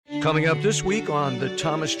Coming up this week on the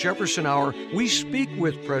Thomas Jefferson Hour, we speak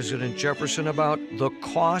with President Jefferson about the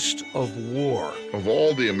cost of war. Of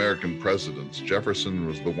all the American presidents, Jefferson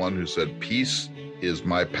was the one who said, "Peace is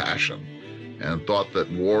my passion," and thought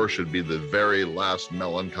that war should be the very last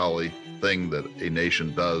melancholy thing that a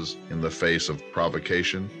nation does in the face of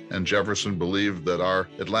provocation. And Jefferson believed that our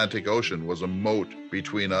Atlantic Ocean was a moat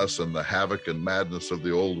between us and the havoc and madness of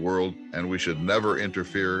the old world, and we should never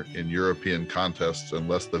interfere in European contests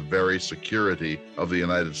unless the very security of the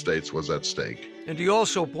United States was at stake. And he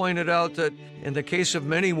also pointed out that in the case of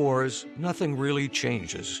many wars, nothing really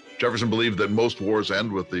changes. Jefferson believed that most wars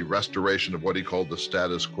end with the restoration of what he called the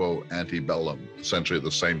status quo ante bellum, essentially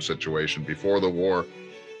the same situation before the war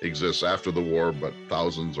exists after the war, but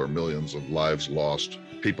thousands or millions of lives lost,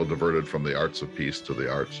 people diverted from the arts of peace to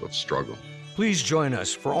the arts of struggle. Please join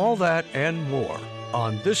us for all that and more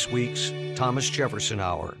on this week's Thomas Jefferson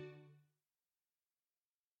Hour.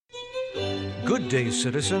 Good day,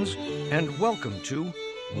 citizens, and welcome to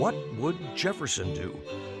What Would Jefferson Do?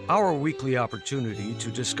 Our weekly opportunity to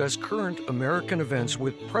discuss current American events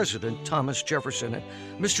with President Thomas Jefferson.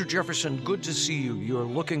 Mr. Jefferson, good to see you. You're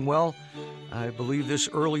looking well. I believe this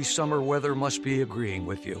early summer weather must be agreeing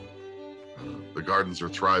with you. The gardens are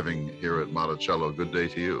thriving here at Monticello. Good day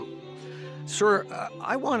to you. Sir,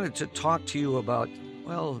 I wanted to talk to you about,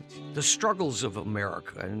 well, the struggles of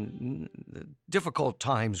America and the difficult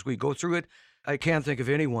times we go through it. I can't think of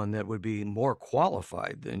anyone that would be more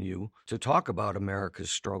qualified than you to talk about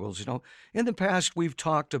America's struggles. You know, in the past, we've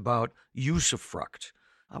talked about usufruct.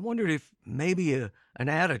 I wondered if maybe an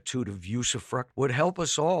attitude of usufruct would help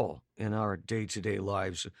us all in our day-to-day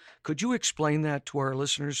lives. Could you explain that to our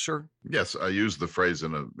listeners, sir? Yes, I used the phrase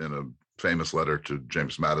in a famous letter to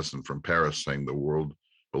James Madison from Paris, saying the world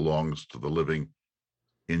belongs to the living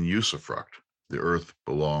in usufruct. The earth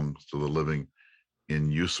belongs to the living in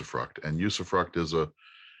usufruct. And usufruct is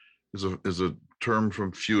a term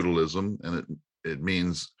from feudalism, and it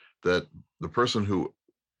means that the person who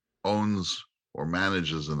owns or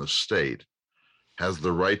manages an estate has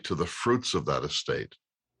the right to the fruits of that estate,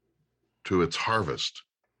 to its harvest,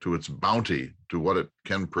 to its bounty, to what it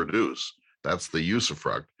can produce. That's the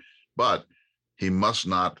usufruct. But he must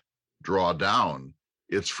not draw down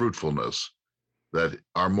its fruitfulness. That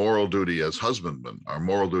our moral duty as husbandmen, our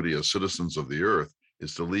moral duty as citizens of the earth,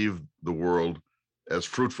 is to leave the world as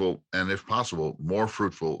fruitful and, if possible, more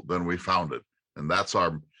fruitful than we found it. And that's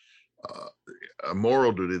our a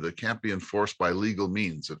moral duty that can't be enforced by legal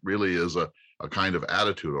means. It really is a kind of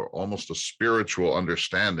attitude or almost a spiritual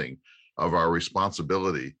understanding of our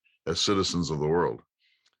responsibility as citizens of the world.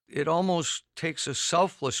 It almost takes a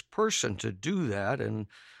selfless person to do that, and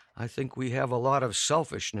I think we have a lot of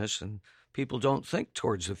selfishness, and people don't think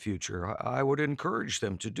towards the future. I would encourage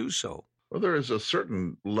them to do so. Well, there is a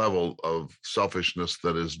certain level of selfishness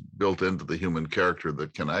that is built into the human character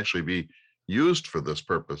that can actually be used for this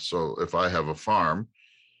purpose. So if I have a farm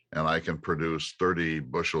and I can produce 30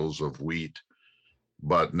 bushels of wheat,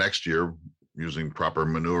 but next year, using proper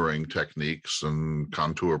manuring techniques and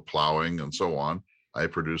contour plowing and so on, I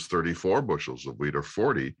produce 34 bushels of wheat or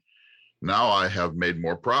 40. Now I have made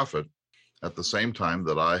more profit at the same time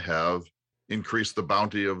that I have increased the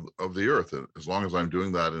bounty of the earth. As long as I'm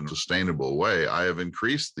doing that in a sustainable way, I have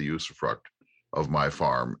increased the usufruct of my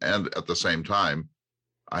farm. And at the same time,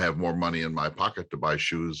 I have more money in my pocket to buy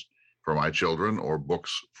shoes for my children or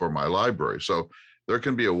books for my library. So there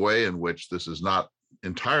can be a way in which this is not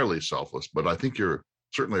entirely selfless, but I think you're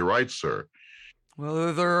certainly right, sir.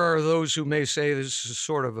 Well, there are those who may say this is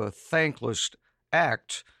sort of a thankless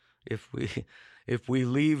act. If we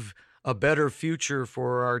leave a better future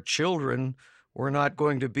for our children, we're not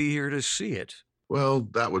going to be here to see it. Well,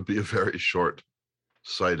 that would be a very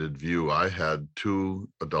short-sighted view. I had 2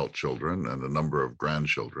 adult children and a number of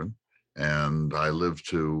grandchildren, and I lived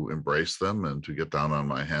to embrace them and to get down on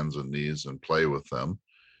my hands and knees and play with them.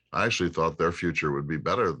 I actually thought their future would be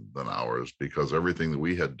better than ours because everything that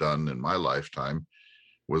we had done in my lifetime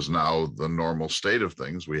was now the normal state of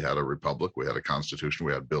things. We had a republic, we had a constitution,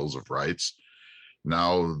 we had bills of rights.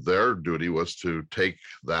 Now their duty was to take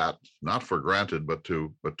that, not for granted, but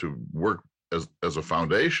to work as a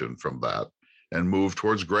foundation from that and move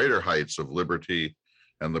towards greater heights of liberty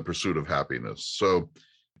and the pursuit of happiness. So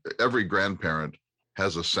every grandparent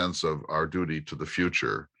has a sense of our duty to the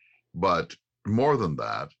future. But more than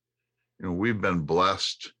that, we've been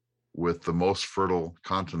blessed with the most fertile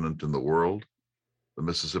continent in the world. The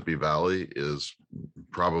Mississippi Valley is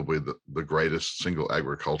probably the greatest single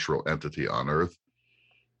agricultural entity on earth.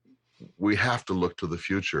 We have to look to the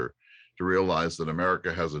future to realize that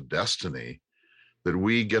America has a destiny that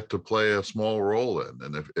we get to play a small role in.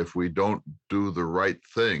 And if we don't do the right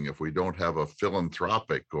thing, if we don't have a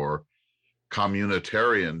philanthropic or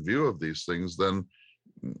communitarian view of these things, then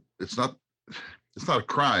it's not a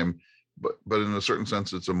crime, but in a certain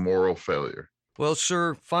sense, it's a moral failure. Well,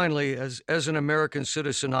 sir, finally, as an American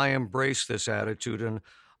citizen, I embrace this attitude, and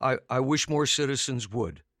I wish more citizens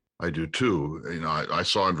would. I do too. I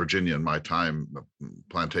saw in Virginia in my time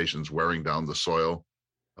plantations wearing down the soil,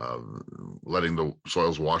 uh, letting the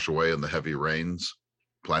soils wash away in the heavy rains,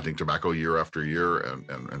 planting tobacco year after year,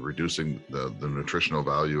 and reducing the nutritional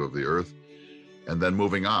value of the earth, and then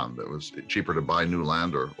moving on. It was cheaper to buy new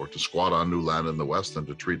land or to squat on new land in the West than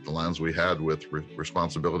to treat the lands we had with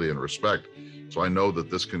responsibility and respect. So I know that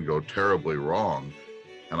this can go terribly wrong,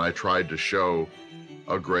 and I tried to show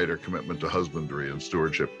a greater commitment to husbandry and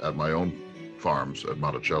stewardship at my own farms at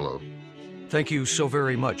Monticello. Thank you so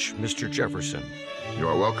very much, Mr. Jefferson. You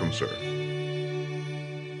are welcome, sir.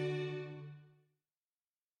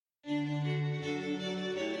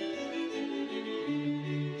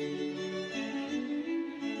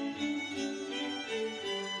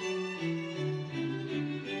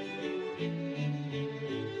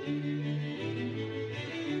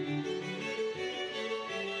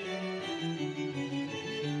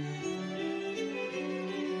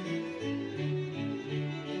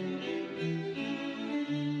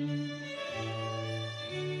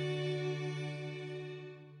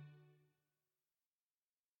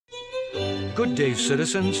 Good day,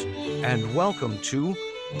 citizens, and welcome to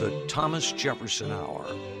the Thomas Jefferson Hour.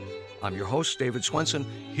 I'm your host, David Swenson,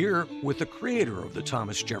 here with the creator of the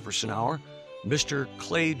Thomas Jefferson Hour, Mr.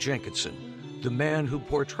 Clay Jenkinson, the man who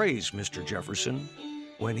portrays Mr. Jefferson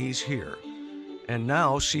when he's here. And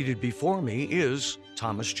now, seated before me is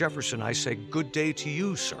Thomas Jefferson. I say good day to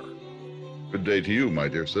you, sir. Good day to you, my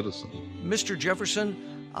dear citizen. Mr.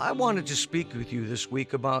 Jefferson, I wanted to speak with you this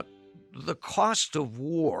week about the cost of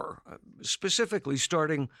war, specifically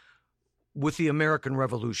starting with the American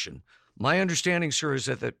Revolution. My understanding, sir, is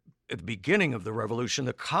that at the beginning of the Revolution,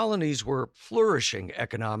 the colonies were flourishing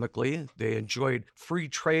economically. They enjoyed free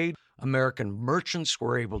trade. American merchants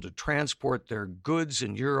were able to transport their goods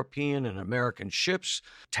in European and American ships.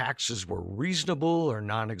 Taxes were reasonable or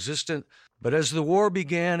non-existent. But as the war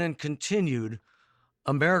began and continued,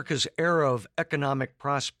 America's era of economic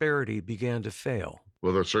prosperity began to fail.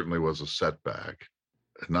 Well, there certainly was a setback,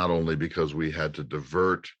 not only because we had to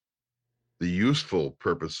divert the useful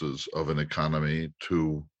purposes of an economy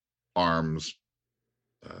to arms,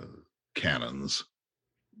 cannons,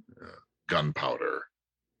 gunpowder,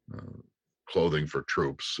 clothing for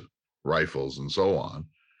troops, rifles, and so on.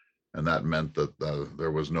 And that meant that there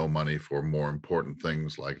was no money for more important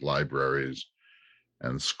things like libraries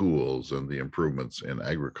and schools and the improvements in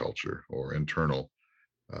agriculture or internal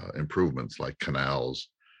improvements like canals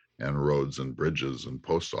and roads and bridges and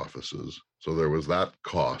post offices. So there was that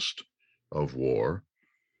cost of war.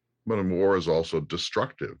 But war is also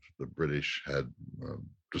destructive. The British had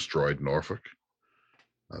destroyed Norfolk.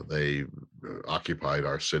 They occupied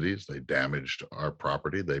our cities. They damaged our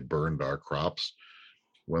property. They burned our crops.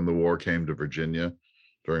 When the war came to Virginia,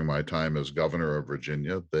 during my time as governor of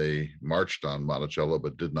Virginia, they marched on Monticello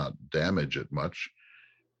but did not damage it much.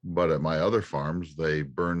 But at my other farms, they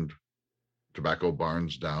burned tobacco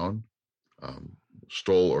barns down,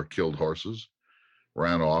 stole or killed horses,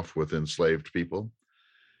 ran off with enslaved people.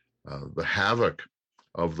 The havoc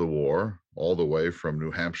of the war, all the way from New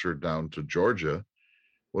Hampshire down to Georgia,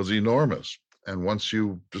 was enormous. And once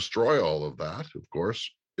you destroy all of that, of course,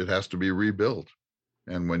 it has to be rebuilt.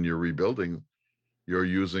 And when you're rebuilding, you're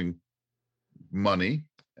using money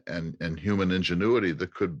and human ingenuity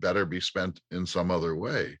that could better be spent in some other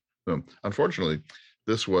way. So, unfortunately,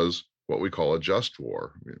 this was what we call a just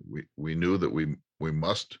war. We knew that we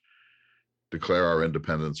must declare our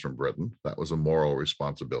independence from Britain. That was a moral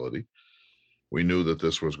responsibility. We knew that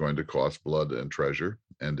this was going to cost blood and treasure,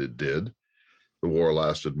 and it did. The war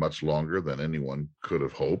lasted much longer than anyone could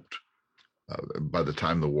have hoped. By the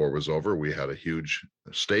time the war was over, we had a huge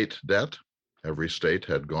state debt. Every state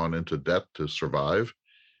had gone into debt to survive,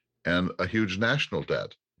 and a huge national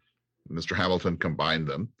debt. Mr. Hamilton combined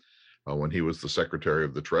them when he was the Secretary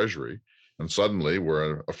of the Treasury. And suddenly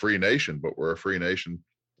we're a free nation, but we're a free nation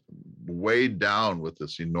weighed down with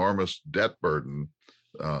this enormous debt burden.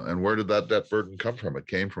 And where did that debt burden come from? It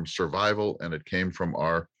came from survival, and it came from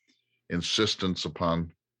our insistence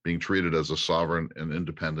upon being treated as a sovereign and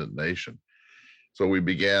independent nation. So we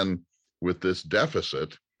began with this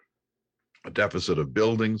deficit, a deficit of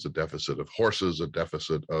buildings, a deficit of horses, a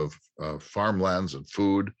deficit of farmlands and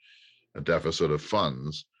food, a deficit of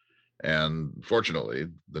funds. And fortunately,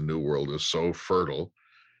 the New World is so fertile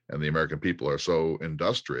and the American people are so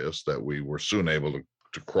industrious that we were soon able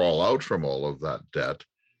to crawl out from all of that debt.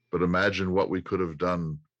 But imagine what we could have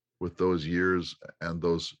done with those years and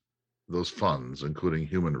those funds, including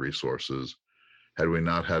human resources, had we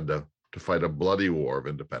not had to fight a bloody war of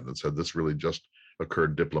independence, had this really just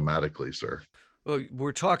occurred diplomatically, sir. Well,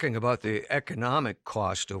 we're talking about the economic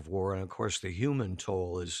cost of war, and of course, the human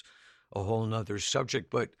toll is a whole nother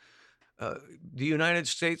subject. But uh, the United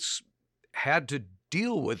States had to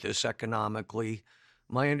deal with this economically.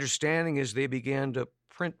 My understanding is they began to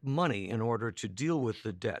print money in order to deal with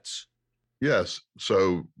the debts. Yes,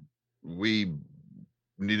 so we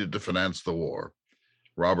needed to finance the war.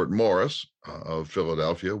 Robert Morris of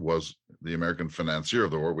Philadelphia was the American financier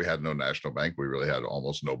of the war. We had no national bank. We really had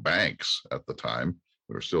almost no banks at the time.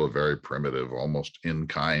 We were still a very primitive, almost in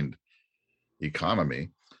kind economy.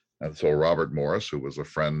 And so Robert Morris, who was a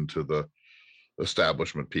friend to the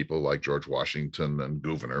establishment people like George Washington and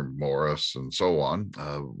Gouverneur Morris and so on,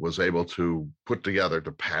 was able to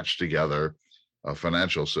patch together a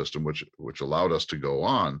financial system which allowed us to go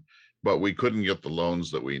on. But we couldn't get the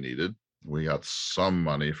loans that we needed. We got some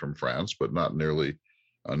money from France, but not nearly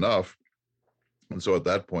enough. And so at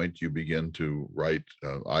that point, you begin to write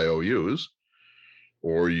IOUs,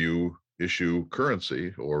 or you issue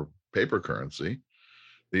currency or paper currency.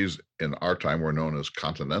 These in our time were known as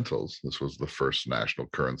continentals. This was the first national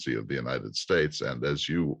currency of the United States. And as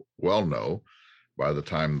you well know, by the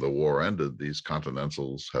time the war ended, these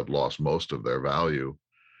continentals had lost most of their value.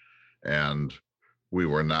 And we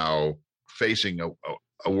were now facing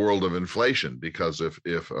a world of inflation, because if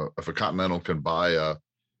a continental can buy a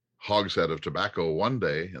hogshead of tobacco one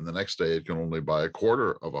day and the next day it can only buy a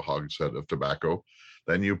quarter of a hogshead of tobacco,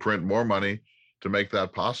 then you print more money to make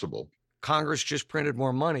that possible. Congress just printed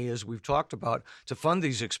more money, as we've talked about, to fund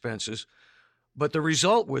these expenses. But the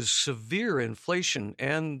result was severe inflation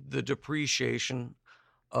and the depreciation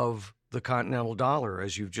of the continental dollar,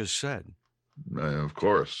 as you've just said. Of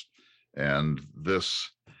course. And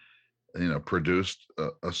this, produced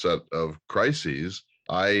a set of crises.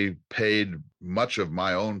 I paid much of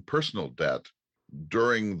my own personal debt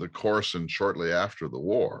during the course and shortly after the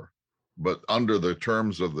war. But under the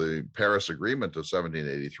terms of the Paris Agreement of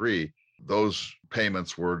 1783, those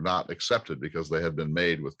payments were not accepted because they had been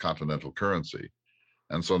made with continental currency.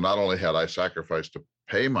 And so not only had I sacrificed to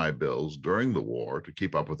pay my bills during the war to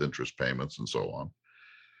keep up with interest payments and so on,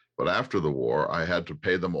 but after the war, I had to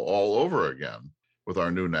pay them all over again with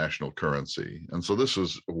our new national currency. And so this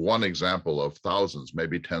is one example of thousands,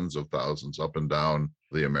 maybe tens of thousands up and down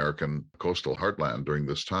the American coastal heartland during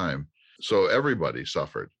this time. So everybody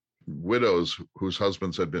suffered. Widows whose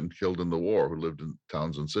husbands had been killed in the war, who lived in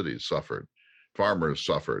towns and cities, suffered. Farmers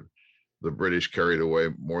suffered. The British carried away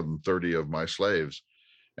more than 30 of my slaves.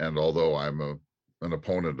 And although I'm an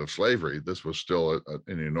opponent of slavery, this was still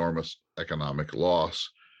an enormous economic loss.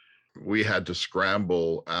 We had to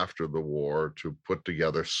scramble after the war to put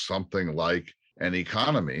together something like an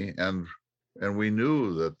economy. And we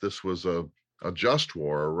knew that this was a just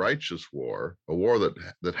war, a righteous war, a war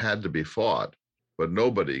that had to be fought. But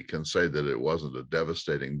nobody can say that it wasn't a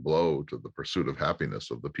devastating blow to the pursuit of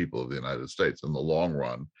happiness of the people of the United States. In the long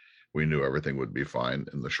run, we knew everything would be fine.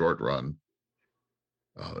 In the short run,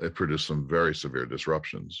 it produced some very severe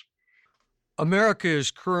disruptions. America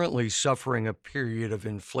is currently suffering a period of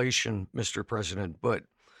inflation, Mr. President, but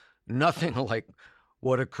nothing like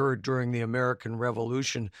what occurred during the American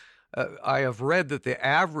Revolution. I have read that the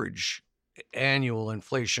average annual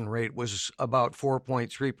inflation rate was about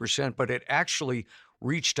 4.3%, but it actually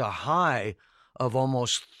reached a high of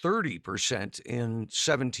almost 30% in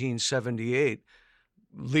 1778,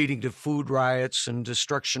 leading to food riots and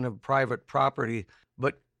destruction of private property.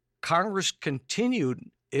 But Congress continued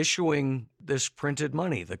issuing this printed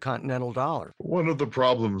money, the Continental Dollar. One of the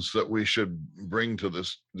problems that we should bring to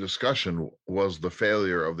this discussion was the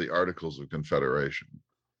failure of the Articles of Confederation.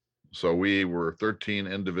 So we were 13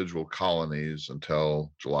 individual colonies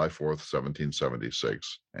until July 4th,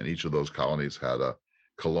 1776. And each of those colonies had a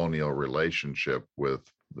colonial relationship with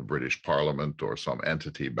the British Parliament or some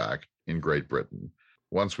entity back in Great Britain.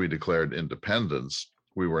 Once we declared independence,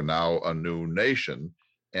 we were now a new nation,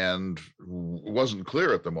 and it wasn't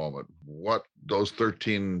clear at the moment what those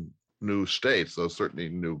 13 new states, those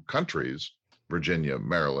 13 new countries, Virginia,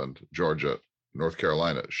 Maryland, Georgia, North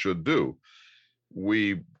Carolina, should do.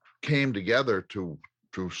 We came together to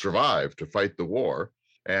survive, to fight the war.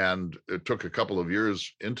 And it took a couple of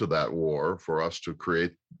years into that war for us to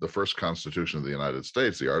create the first Constitution of the United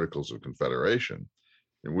States, the Articles of Confederation.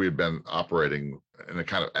 And we had been operating in a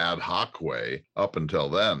kind of ad hoc way up until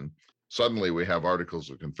then. Suddenly we have Articles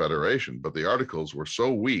of Confederation, but the articles were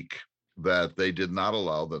so weak that they did not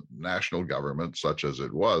allow the national government, such as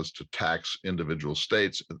it was, to tax individual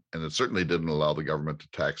states, and it certainly didn't allow the government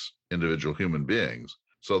to tax individual human beings.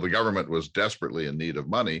 So the government was desperately in need of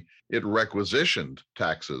money. It requisitioned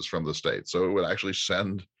taxes from the states. So it would actually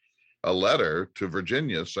send a letter to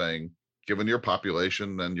Virginia saying, given your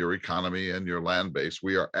population and your economy and your land base,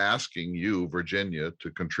 we are asking you, Virginia,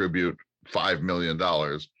 to contribute $5 million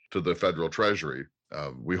to the federal treasury.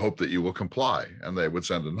 We hope that you will comply. And they would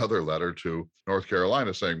send another letter to North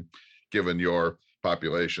Carolina saying, given your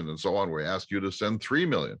population and so on, we ask you to send 3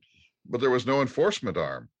 million. But there was no enforcement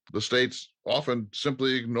arm. The states often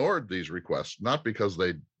simply ignored these requests, not because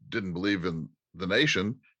they didn't believe in the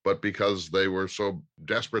nation, but because they were so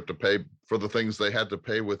desperate to pay for the things they had to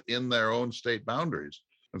pay within their own state boundaries.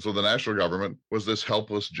 And so the national government was this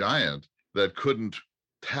helpless giant that couldn't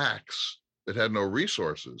tax. It had no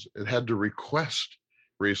resources. It had to request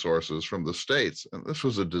resources from the states. And this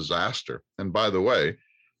was a disaster. And by the way,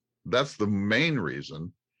 that's the main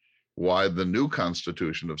reason why the new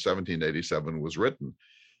Constitution of 1787 was written.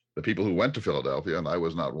 The people who went to Philadelphia, and I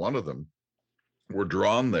was not one of them, were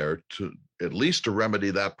drawn there to at least to remedy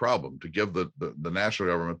that problem, to give the national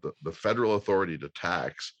government the federal authority to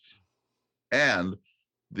tax and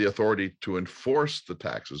the authority to enforce the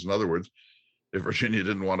taxes. In other words, if Virginia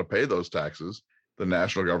didn't want to pay those taxes, the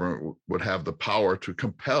national government would have the power to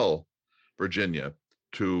compel Virginia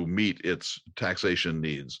to meet its taxation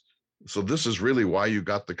needs. So this is really why you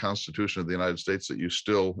got the Constitution of the United States that you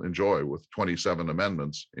still enjoy with 27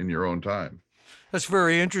 amendments in your own time. That's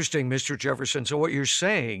very interesting, Mr. Jefferson. So what you're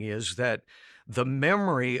saying is that the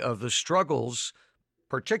memory of the struggles,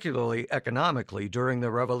 particularly economically, during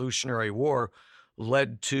the Revolutionary War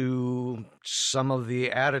led to some of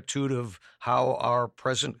the attitude of how our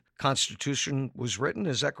present Constitution was written.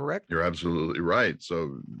 Is that correct? You're absolutely right.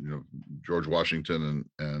 So, George Washington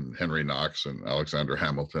and Henry Knox and Alexander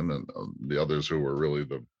Hamilton and the others who were really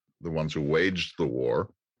the ones who waged the war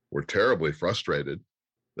were terribly frustrated.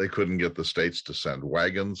 They couldn't get the states to send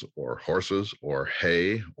wagons or horses or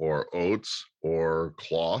hay or oats or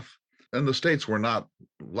cloth. And the states were not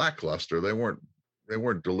lackluster. They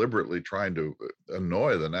weren't deliberately trying to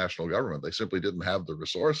annoy the national government. They simply didn't have the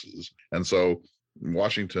resources. And so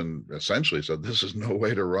Washington essentially said, this is no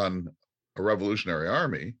way to run a revolutionary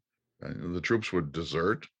army. And the troops would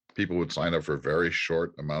desert. People would sign up for very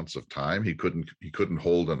short amounts of time. He couldn't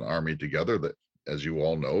hold an army together. That, as you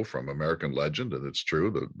all know from American legend, and it's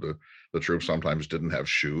true, the troops sometimes didn't have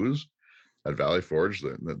shoes. At Valley Forge,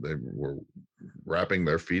 they were wrapping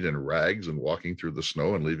their feet in rags and walking through the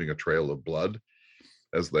snow and leaving a trail of blood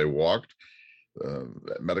as they walked.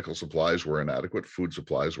 Medical supplies were inadequate. Food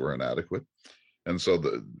supplies were inadequate. And so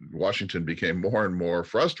Washington became more and more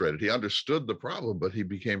frustrated. He understood the problem, but he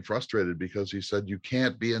became frustrated because he said, you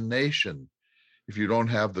can't be a nation if you don't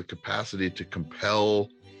have the capacity to compel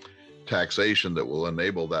taxation that will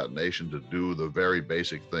enable that nation to do the very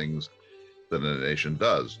basic things that a nation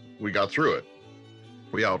does. We got through it.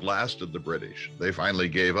 We outlasted the British. They finally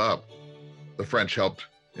gave up. The French helped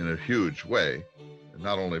in a huge way,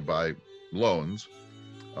 not only by loans,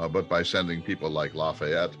 but by sending people like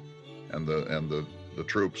Lafayette and the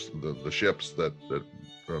troops, the ships that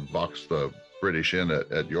boxed the British in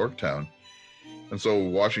at Yorktown. And so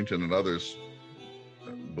Washington and others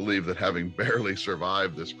believed that having barely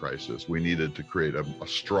survived this crisis, we needed to create a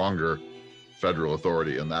stronger federal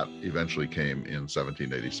authority, and that eventually came in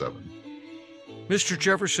 1787. Mr.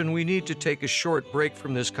 Jefferson, we need to take a short break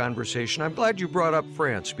from this conversation. I'm glad you brought up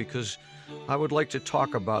France because I would like to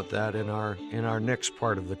talk about that in our next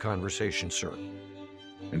part of the conversation, sir.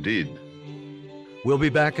 Indeed. We'll be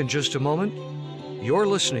back in just a moment. You're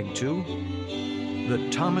listening to the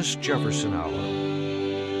Thomas Jefferson Hour.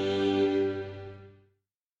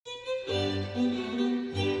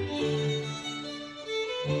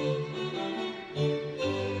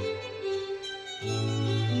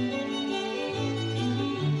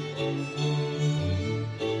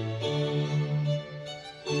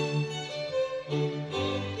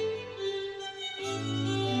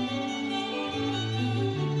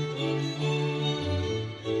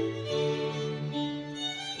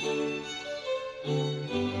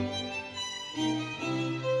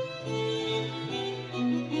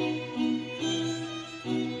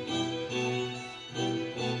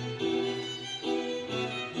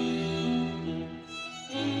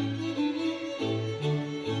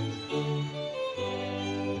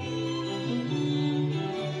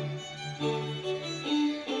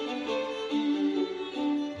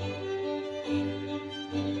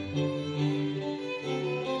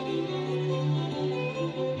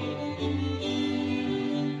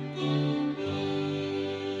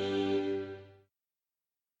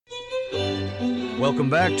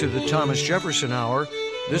 Welcome back to the Thomas Jefferson Hour.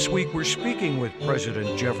 This week we're speaking with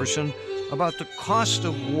President Jefferson about the cost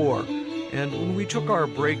of war. And when we took our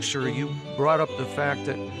break, sir, you brought up the fact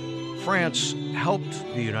that France helped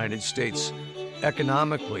the United States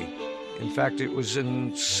economically. In fact, it was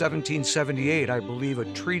in 1778, I believe, a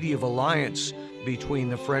treaty of alliance between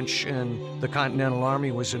the French and the Continental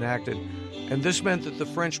Army was enacted. And this meant that the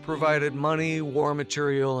French provided money, war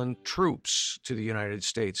material, and troops to the United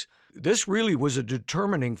States. This really was a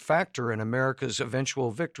determining factor in America's eventual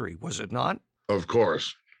victory, was it not? Of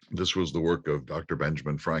course. This was the work of Dr.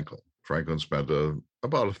 Benjamin Franklin. Franklin spent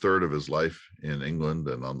about a third of his life in England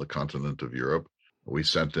and on the continent of Europe. We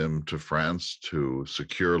sent him to France to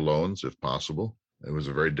secure loans, if possible. It was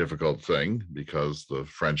a very difficult thing because the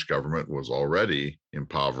French government was already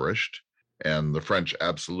impoverished, and the French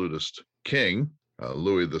absolutist king,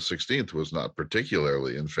 Louis XVI, was not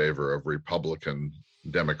particularly in favor of Republican,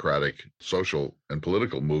 democratic, social, and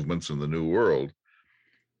political movements in the New World.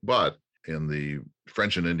 But in the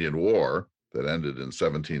French and Indian War that ended in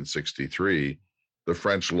 1763, the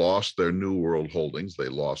French lost their New World holdings. They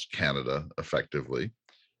lost Canada effectively.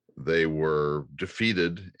 They were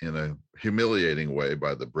defeated in a humiliating way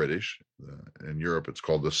by the British. In Europe, it's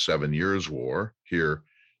called the 7 Years' War. Here,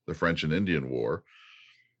 the French and Indian War.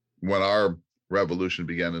 When our revolution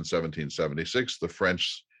began in 1776, the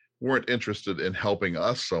French weren't interested in helping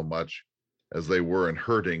us so much as they were in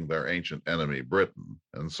hurting their ancient enemy, Britain.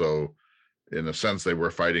 And so, in a sense, they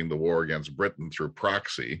were fighting the war against Britain through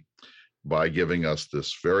proxy by giving us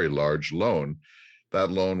this very large loan.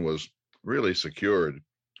 That loan was really secured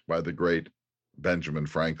by the great Benjamin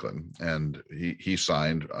Franklin, and he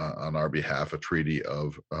signed on our behalf a treaty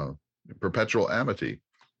of perpetual amity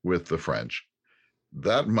with the French.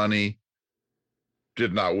 That money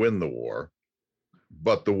did not win the war,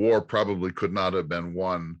 but the war probably could not have been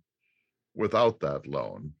won without that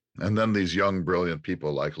loan. And then these young, brilliant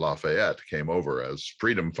people like Lafayette came over as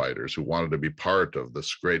freedom fighters who wanted to be part of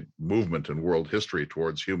this great movement in world history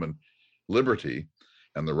towards human liberty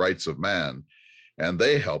and the rights of man. And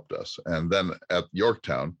they helped us. And then at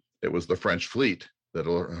Yorktown, it was the French fleet that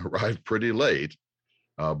arrived pretty late,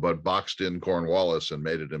 but boxed in Cornwallis and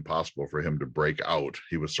made it impossible for him to break out.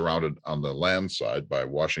 He was surrounded on the land side by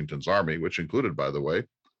Washington's army, which included, by the way,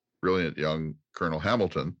 brilliant young Colonel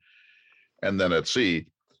Hamilton. And then at sea,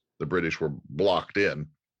 the British were blocked in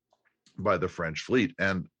by the French fleet.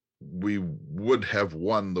 And we would have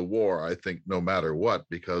won the war, I think, no matter what,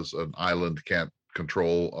 because an island can't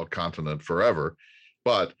control a continent forever.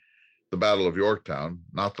 But the Battle of Yorktown,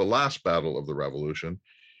 not the last battle of the Revolution,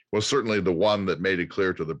 was certainly the one that made it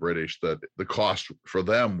clear to the British that the cost for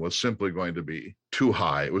them was simply going to be too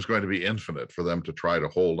high. It was going to be infinite for them to try to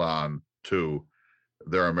hold on to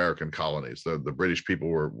their American colonies. The British people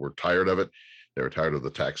were tired of it. They were tired of the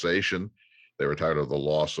taxation. They were tired of the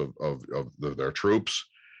loss of their troops,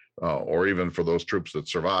 or even for those troops that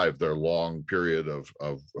survived, their long period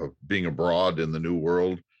of being abroad in the New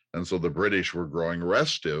World. And so the British were growing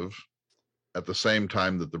restive at the same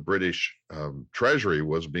time that the British treasury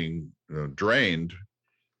was being drained,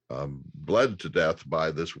 bled to death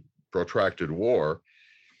by this protracted war.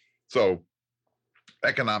 So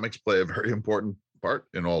economics play a very important part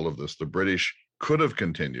in all of this. The British could have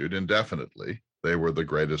continued indefinitely. They were the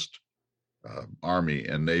greatest army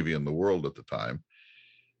and navy in the world at the time.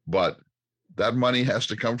 But that money has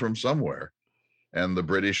to come from somewhere. And the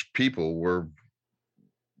British people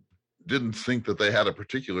didn't think that they had a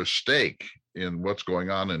particular stake in what's going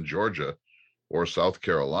on in Georgia or South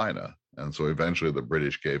Carolina. And so eventually the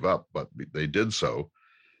British gave up, but they did so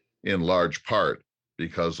in large part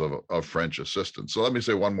because of French assistance. So let me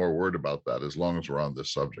say one more word about that, as long as we're on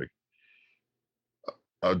this subject.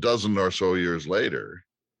 A dozen or so years later,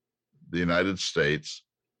 the United States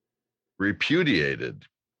repudiated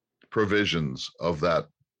provisions of that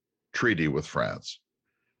treaty with France.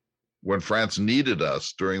 When France needed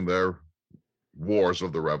us during their wars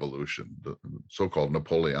of the Revolution, the so-called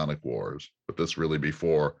Napoleonic Wars, but this really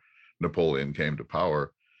before Napoleon came to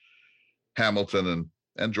power, Hamilton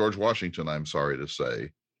and George Washington, I'm sorry to say,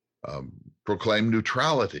 proclaimed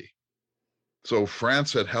neutrality. So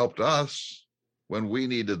France had helped us when we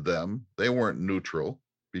needed them. They weren't neutral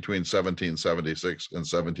between 1776 and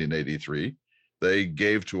 1783. They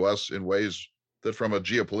gave to us in ways that from a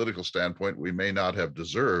geopolitical standpoint, we may not have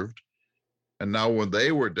deserved. And now when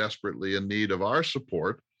they were desperately in need of our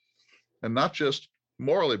support, and not just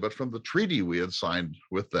morally, but from the treaty we had signed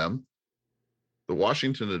with them, the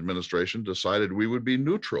Washington administration decided we would be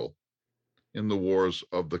neutral in the wars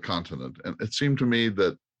of the continent. And it seemed to me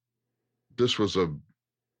that this was a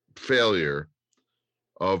failure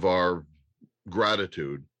of our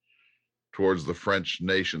gratitude towards the French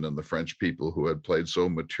nation and the French people who had played so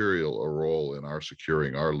material a role in our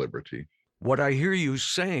securing our liberty. What I hear you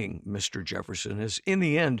saying, Mr. Jefferson, is in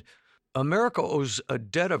the end, America owes a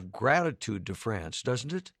debt of gratitude to France,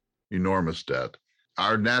 doesn't it? Enormous debt.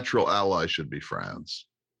 Our natural ally should be France.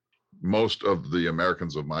 Most of the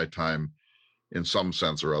Americans of my time, in some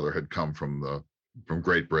sense or other, had come from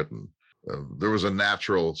Great Britain. There was a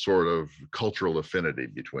natural sort of cultural affinity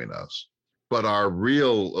between us. But our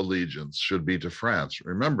real allegiance should be to France.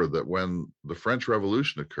 Remember that when the French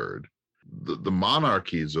Revolution occurred, the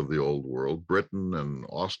monarchies of the old world, Britain and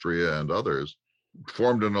Austria and others,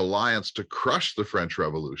 formed an alliance to crush the French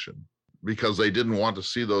Revolution because they didn't want to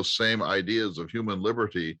see those same ideas of human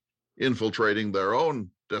liberty infiltrating their own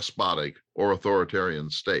despotic or authoritarian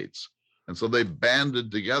states. And so they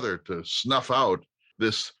banded together to snuff out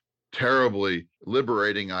this terribly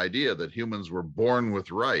liberating idea that humans were born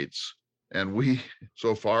with rights. And we,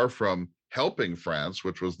 so far from helping France,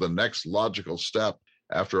 which was the next logical step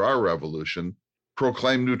after our revolution,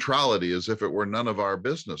 proclaimed neutrality as if it were none of our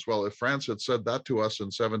business. Well, if France had said that to us in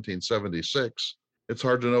 1776, it's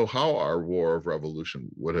hard to know how our war of revolution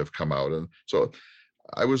would have come out. And so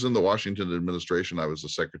I was in the Washington administration. I was the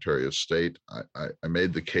Secretary of State. I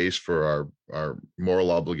made the case for our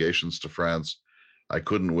moral obligations to France. I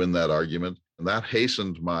couldn't win that argument. And that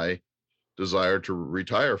hastened my desire to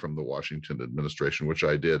retire from the Washington administration, which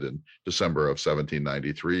I did in December of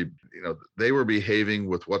 1793. They were behaving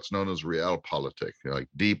with what's known as realpolitik, like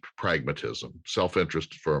deep pragmatism,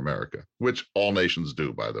 self-interest for America, which all nations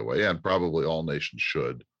do, by the way, and probably all nations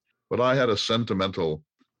should. But I had a sentimental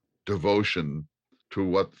devotion to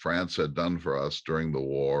what France had done for us during the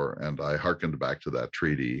war, and I hearkened back to that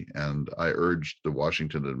treaty, and I urged the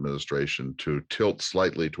Washington administration to tilt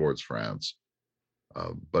slightly towards France.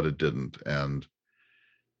 But it didn't. And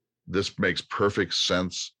this makes perfect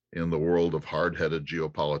sense in the world of hard-headed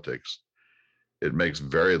geopolitics. It makes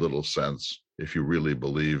very little sense if you really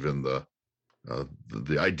believe in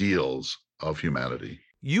the ideals of humanity.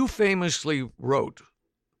 You famously wrote,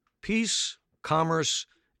 "Peace, commerce,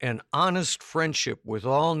 and honest friendship with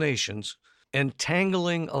all nations,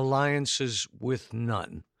 entangling alliances with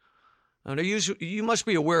none." Now, you must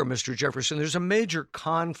be aware, Mr. Jefferson, there's a major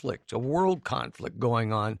conflict, a world conflict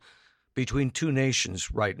going on between two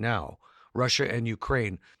nations right now, Russia and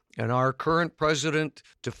Ukraine. And our current president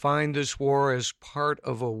defined this war as part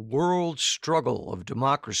of a world struggle of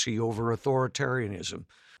democracy over authoritarianism.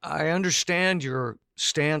 I understand your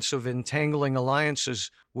stance of entangling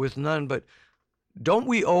alliances with none, but don't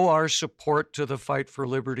we owe our support to the fight for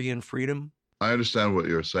liberty and freedom? I understand what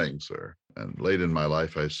you're saying, sir. And late in my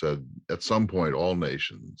life, I said, at some point, all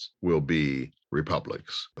nations will be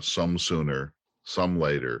republics, some sooner, some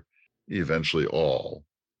later, eventually all.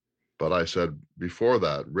 But I said, before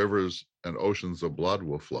that, rivers and oceans of blood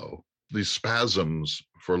will flow. These spasms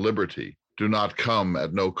for liberty do not come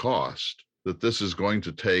at no cost, that this is going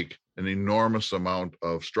to take an enormous amount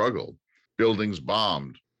of struggle. Buildings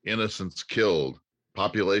bombed, innocents killed,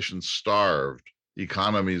 populations starved,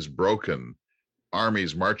 economies broken,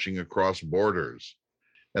 armies marching across borders.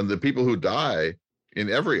 And the people who die in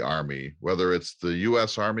every army, whether it's the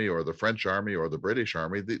US Army or the French Army or the British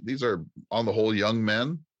Army, these are on the whole young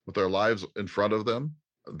men with their lives in front of them.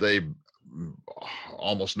 They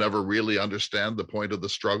almost never really understand the point of the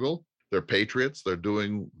struggle. They're patriots. They're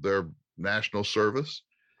doing their national service.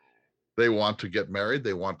 They want to get married.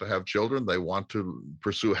 They want to have children. They want to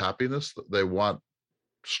pursue happiness. They want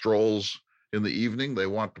strolls in the evening. They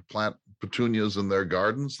want to plant petunias in their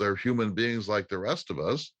gardens. They're human beings like the rest of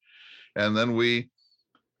us. And then we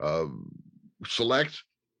select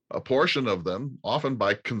a portion of them, often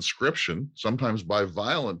by conscription, sometimes by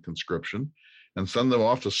violent conscription, and send them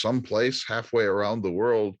off to some place halfway around the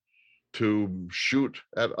world to shoot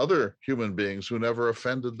at other human beings who never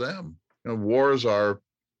offended them. Wars are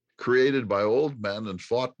created by old men and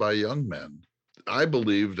fought by young men. I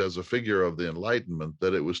believed, as a figure of the Enlightenment,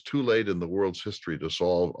 that it was too late in the world's history to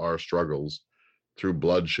solve our struggles through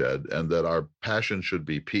bloodshed, and that our passion should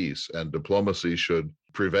be peace and diplomacy should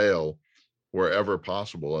prevail wherever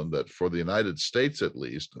possible, and that for the United States, at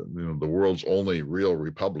least, the world's only real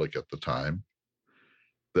republic at the time,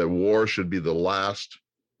 that war should be the last,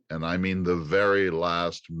 and I mean the very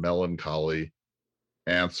last, melancholy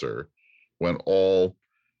answer when all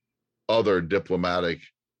other diplomatic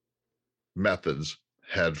methods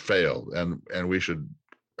had failed, and we should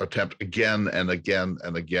attempt again and again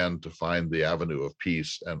and again to find the avenue of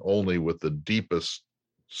peace, and only with the deepest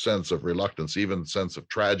sense of reluctance, even sense of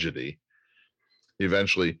tragedy,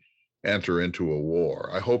 eventually enter into a war.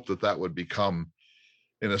 I hope that would become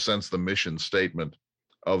in a sense, the mission statement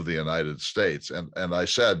of the United States. And I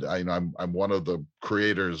said, I'm one of the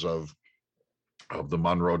creators of the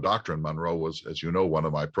Monroe Doctrine. Monroe was, as you know, one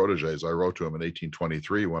of my proteges. I wrote to him in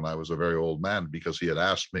 1823 when I was a very old man because he had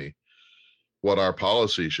asked me what our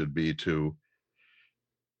policy should be to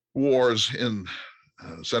wars in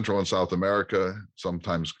Central and South America,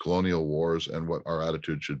 sometimes colonial wars, and what our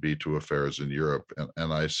attitude should be to affairs in Europe.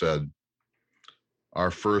 And I said, our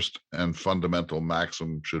first and fundamental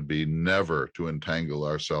maxim should be never to entangle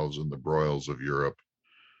ourselves in the broils of Europe.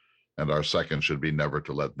 And our second should be never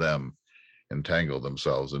to let them entangle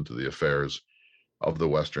themselves into the affairs of the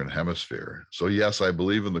Western Hemisphere. So yes, I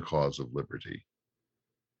believe in the cause of liberty.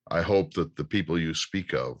 I hope that the people you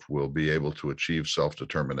speak of will be able to achieve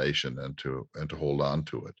self-determination and to hold on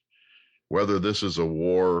to it. Whether this is a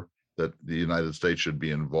war that the United States should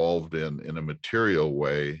be involved in a material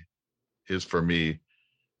way is for me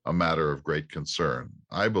a matter of great concern.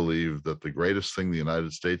 I believe that the greatest thing the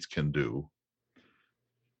United States can do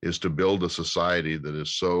is to build a society that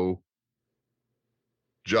is so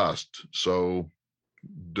just, so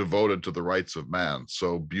devoted to the rights of man,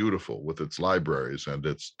 so beautiful with its libraries and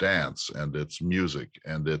its dance and its music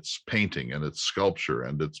and its painting and its sculpture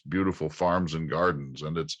and its beautiful farms and gardens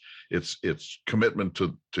and its commitment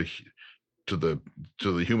to the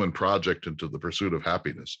human project and to the pursuit of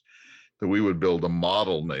happiness, that we would build a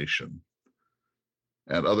model nation,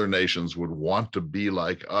 and other nations would want to be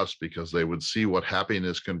like us because they would see what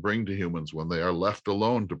happiness can bring to humans when they are left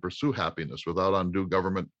alone to pursue happiness without undue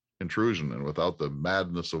government intrusion and without the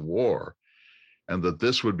madness of war, and that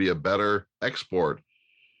this would be a better export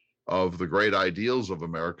of the great ideals of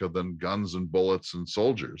America than guns and bullets and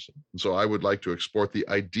soldiers. And so I would like to export the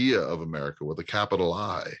idea of America with a capital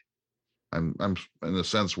I. I'm in a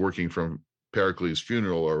sense working from Pericles'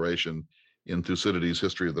 funeral oration in Thucydides'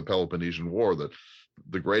 History of the Peloponnesian War, that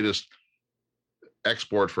the greatest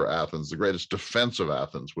export for Athens, the greatest defense of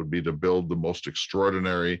Athens would be to build the most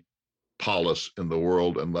extraordinary polis in the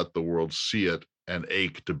world and let the world see it and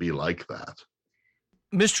ache to be like that.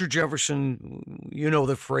 Mr. Jefferson, you know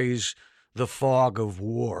the phrase, the fog of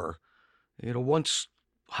war. Once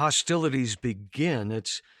hostilities begin,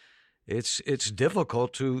 it's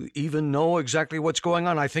difficult to even know exactly what's going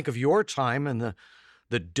on. I think of your time and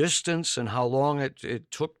the distance and how long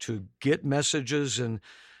it took to get messages. And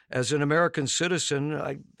as an American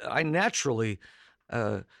citizen, I naturally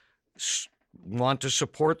want to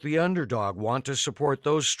support the underdog, want to support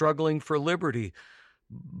those struggling for liberty.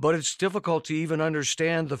 But it's difficult to even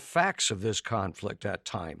understand the facts of this conflict at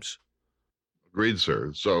times. Agreed,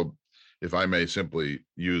 sir. So if I may simply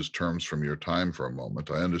use terms from your time for a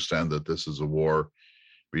moment, I understand that this is a war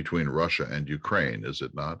between Russia and Ukraine, is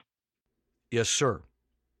it not? Yes, sir.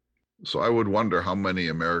 So I would wonder how many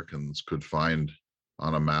Americans could find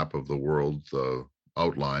on a map of the world the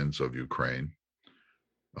outlines of Ukraine,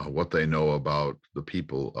 what they know about the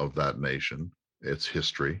people of that nation, its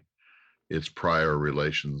history, its prior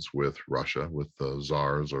relations with Russia, with the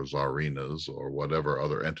czars or czarinas or whatever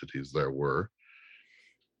other entities there were,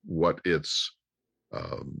 what its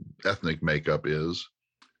ethnic makeup is,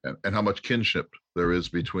 and how much kinship there is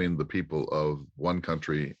between the people of one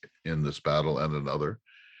country in this battle and another.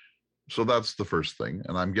 So that's the first thing.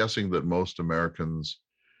 And I'm guessing that most Americans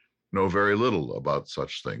know very little about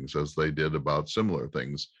such things as they did about similar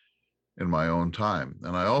things in my own time.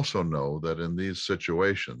 And I also know that in these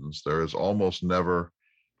situations, there is almost never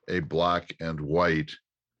a black and white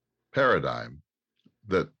paradigm,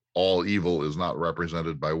 that all evil is not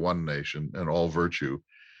represented by one nation and all virtue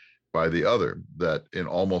by the other, that in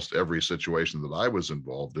almost every situation that I was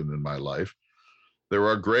involved in my life, there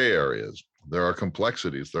are gray areas, there are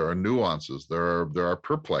complexities, there are nuances, there are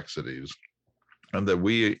perplexities, and that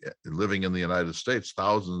we, living in the United States,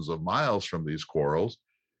 thousands of miles from these quarrels,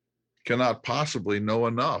 cannot possibly know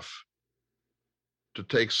enough to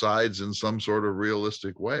take sides in some sort of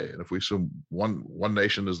realistic way. And if we assume one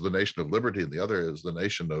nation is the nation of liberty and the other is the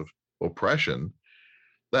nation of oppression,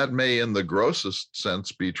 that may in the grossest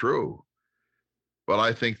sense be true. But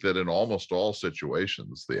I think that in almost all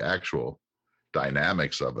situations, the actual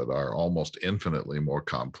dynamics of it are almost infinitely more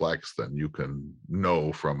complex than you can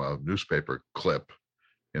know from a newspaper clip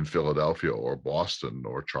in Philadelphia or Boston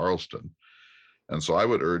or Charleston. And so I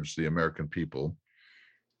would urge the American people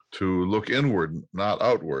to look inward, not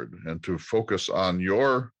outward, and to focus on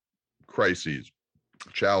your crises,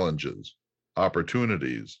 challenges,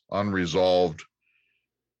 opportunities, unresolved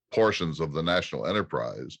portions of the national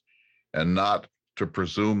enterprise, and not to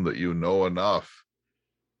presume that you know enough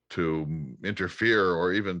to interfere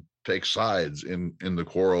or even take sides in the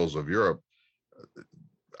quarrels of Europe.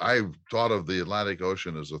 I've thought of the Atlantic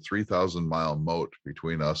Ocean as a 3,000-mile moat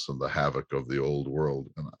between us and the havoc of the old world.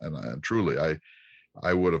 And truly,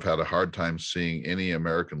 I would have had a hard time seeing any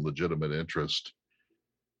American legitimate interest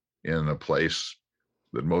in a place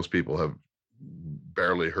that most people have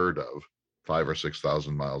barely heard of, 5 or 6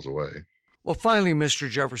 thousand miles away. Well, finally, Mr.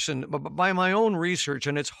 Jefferson, by my own research,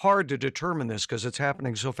 and it's hard to determine this because it's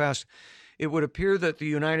happening so fast, it would appear that the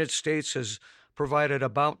United States has provided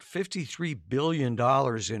about $53 billion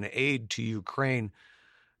in aid to Ukraine.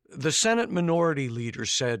 The Senate Minority Leader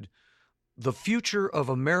said, "The future of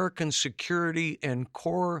American security and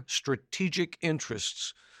core strategic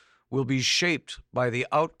interests will be shaped by the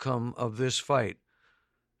outcome of this fight."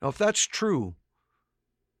 Now, if that's true,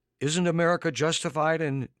 isn't America justified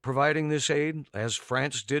in providing this aid, as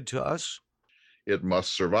France did to us? It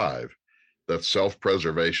must survive. That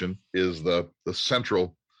self-preservation is the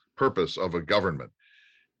central purpose of a government.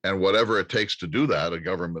 And whatever it takes to do that, a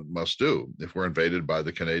government must do. If we're invaded by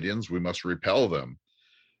the Canadians, we must repel them.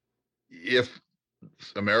 If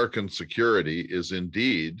American security is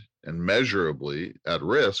indeed and measurably at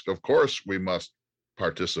risk, of course we must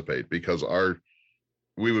participate, because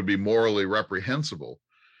we would be morally reprehensible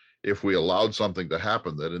if we allowed something to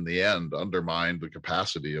happen that in the end undermined the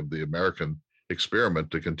capacity of the American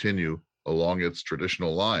experiment to continue along its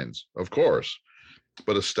traditional lines, of course.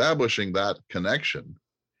 But establishing that connection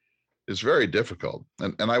is very difficult.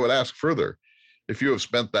 And I would ask further, if you have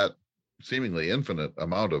spent that seemingly infinite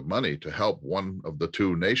amount of money to help one of the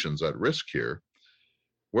two nations at risk here,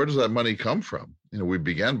 where does that money come from? We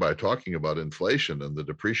began by talking about inflation and the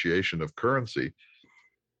depreciation of currency.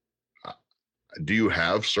 Do you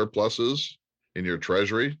have surpluses in your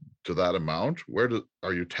treasury to that amount?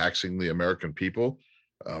 Are you taxing the American people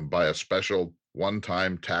by a special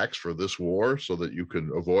one-time tax for this war so that you can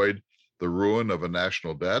avoid the ruin of a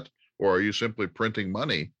national debt? Or are you simply printing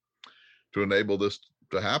money to enable this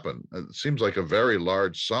to happen? It seems like a very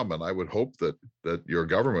large sum, and I would hope that your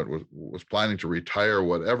government was planning to retire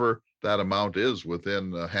whatever that amount is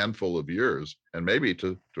within a handful of years, and maybe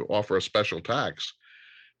to offer a special tax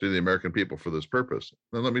to the American people for this purpose.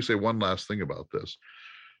 And let me say one last thing about this.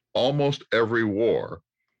 Almost every war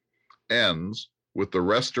ends with the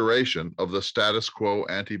restoration of the status quo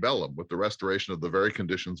ante bellum, with the restoration of the very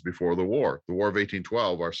conditions before the war. The War of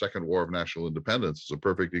 1812, our second war of national independence, is a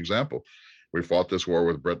perfect example. We fought this war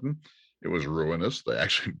with Britain. It was ruinous. They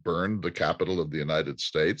actually burned the capital of the United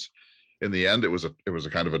States. In the end, it was a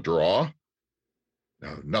kind of a draw.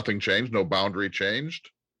 Nothing changed. No boundary changed.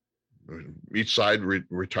 Each side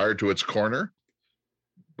retired to its corner,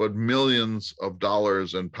 but millions of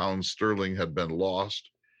dollars and pounds sterling had been lost.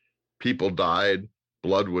 People died,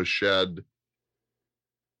 blood was shed,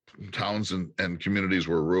 towns and communities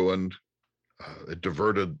were ruined. It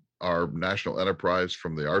diverted our national enterprise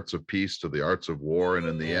from the arts of peace to the arts of war, and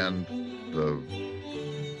in the end, the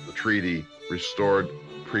treaty restored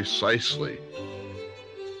precisely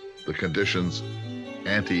the conditions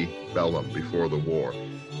ante bellum, before the war.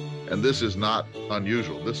 And this is not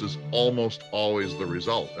unusual. This is almost always the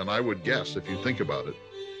result. And I would guess, if you think about it,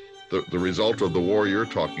 the result of the war you're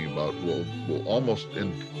talking about will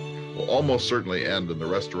almost certainly end in the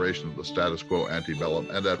restoration of the status quo ante bellum.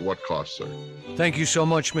 And at what cost, sir? Thank you so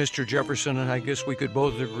much, Mr. Jefferson. And I guess we could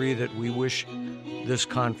both agree that we wish this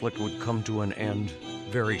conflict would come to an end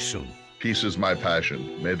very soon. Peace is my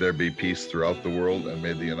passion. May there be peace throughout the world, and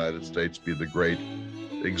may the United States be the great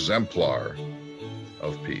exemplar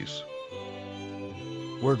of peace.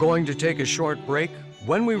 We're going to take a short break.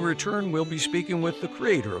 When we return, we'll be speaking with the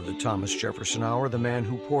creator of the Thomas Jefferson Hour, the man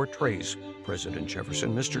who portrays President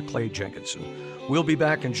Jefferson, Mr. Clay Jenkinson. We'll be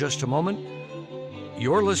back in just a moment.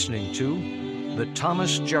 You're listening to the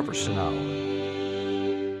Thomas Jefferson Hour.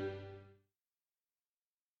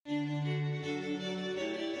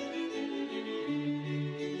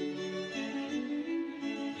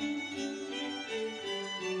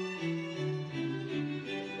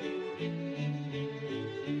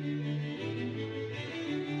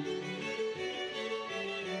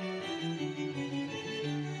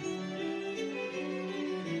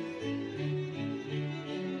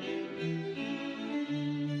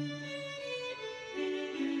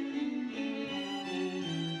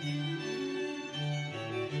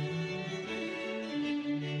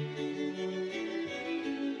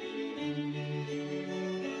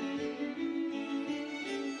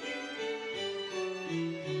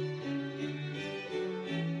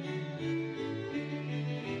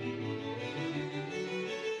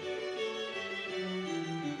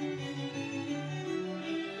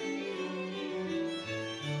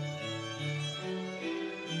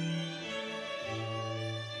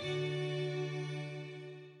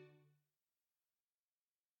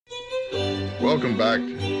 Welcome back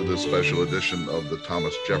to this special edition of the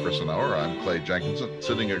Thomas Jefferson Hour. I'm Clay Jenkinson.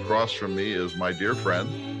 Sitting across from me is my dear friend,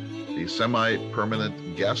 the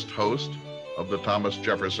semi-permanent guest host of the Thomas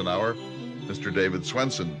Jefferson Hour, Mr. David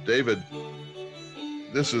Swenson. David,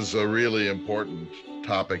 this is a really important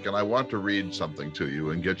topic, and I want to read something to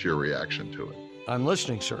you and get your reaction to it. I'm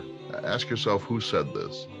listening, sir. Ask yourself, who said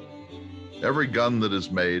this? Every gun that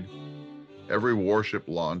is made, every warship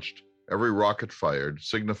launched, every rocket fired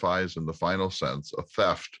signifies in the final sense a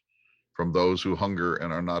theft from those who hunger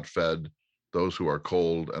and are not fed, those who are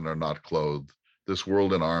cold and are not clothed. This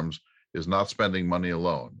world in arms is not spending money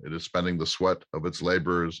alone. It is spending the sweat of its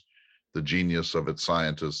laborers, the genius of its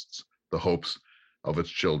scientists, the hopes of its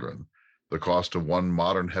children. The cost of one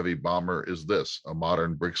modern heavy bomber is this: a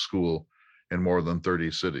modern brick school in more than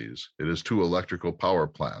 30 cities. It is 2 electrical power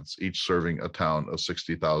plants, each serving a town of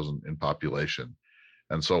 60,000 in population,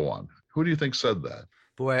 and so on. Who do you think said that?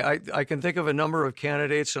 Boy, I can think of a number of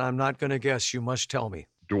candidates, and I'm not going to guess. You must tell me.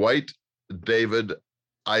 Dwight David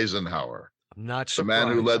Eisenhower, I'm not the surprised.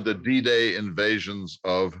 man who led the D-Day invasions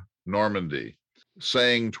of Normandy,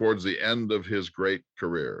 saying towards the end of his great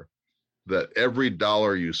career that every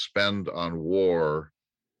dollar you spend on war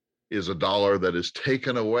is a dollar that is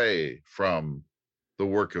taken away from the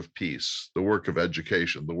work of peace, the work of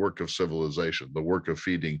education, the work of civilization, the work of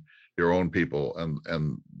feeding your own people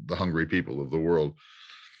and the hungry people of the world.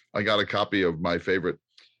 I got a copy of my favorite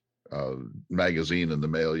magazine in the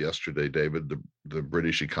mail yesterday, David, the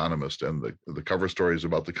British Economist, and the cover story is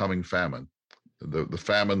about the coming famine, the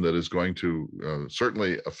famine that is going to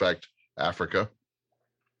certainly affect Africa.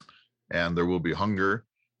 And there will be hunger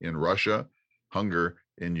in Russia, hunger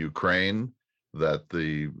in Ukraine, that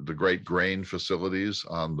the great grain facilities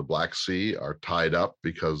on the Black Sea are tied up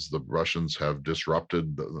because the Russians have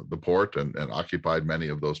disrupted the port and occupied many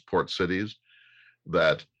of those port cities,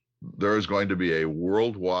 that there is going to be a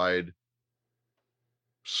worldwide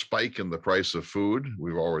spike in the price of food.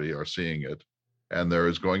 We already are seeing it. And there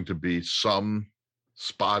is going to be some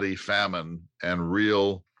spotty famine and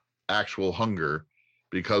real actual hunger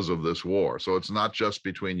because of this war. So it's not just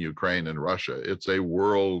between Ukraine and Russia. It's a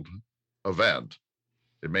world event.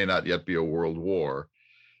 It may not yet be a world war.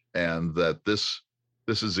 And that this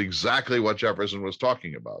is exactly what Jefferson was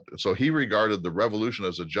talking about. So he regarded the revolution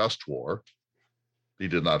as a just war. He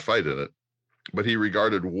did not fight in it, but he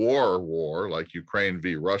regarded war like Ukraine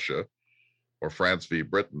v. Russia or France v.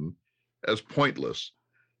 Britain as pointless,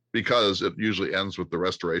 because it usually ends with the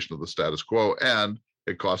restoration of the status quo, and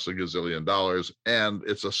it costs $1 gazillion, and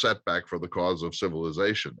it's a setback for the cause of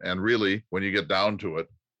civilization. And really, when you get down to it,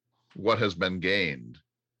 what has been gained?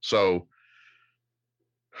 So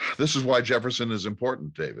this is why Jefferson is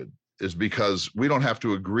important, David, is because we don't have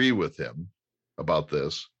to agree with him about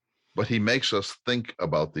this, but he makes us think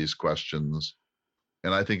about these questions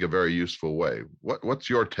in, I think, a very useful way. What's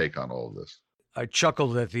your take on all of this? I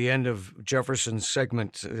chuckled at the end of Jefferson's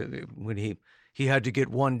segment when he had to get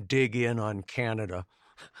one dig in on Canada,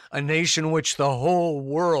 a nation which the whole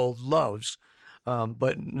world loves,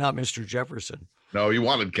 but not Mr. Jefferson. No, he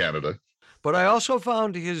wanted Canada. But I also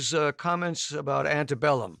found his comments about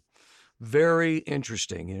antebellum very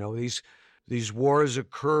interesting. You know, these wars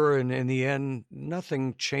occur, and in the end,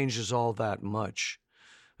 nothing changes all that much.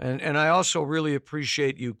 And I also really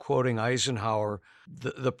appreciate you quoting Eisenhower,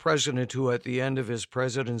 the president who at the end of his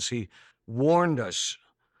presidency warned us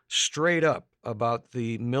straight up about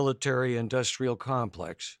the military-industrial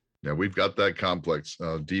complex. Yeah, we've got that complex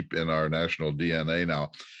deep in our national DNA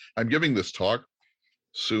now. I'm giving this talk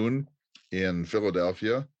soon in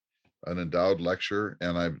Philadelphia, an endowed lecture,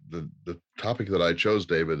 and the topic that I chose,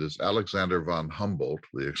 David, is Alexander von Humboldt,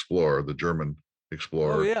 the explorer, the German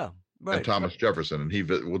explorer. Oh, yeah. Right. And Thomas Jefferson, and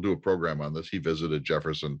we'll do a program on this. He visited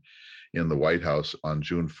Jefferson in the White House on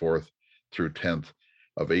June 4th through 10th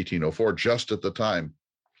of 1804, just at the time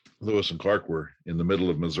Lewis and Clark were in the middle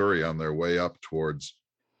of Missouri on their way up towards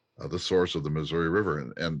the source of the Missouri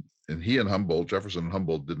River. And he and Humboldt, Jefferson and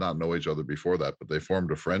Humboldt, did not know each other before that, but they formed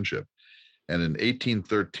a friendship. And in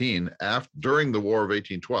 1813, during the War of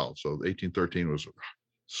 1812, so 1813 was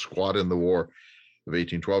squat in the War of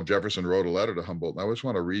 1812, Jefferson wrote a letter to Humboldt. And I just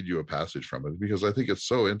want to read you a passage from it because I think it's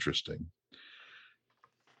so interesting.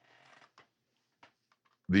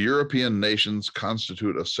 The European nations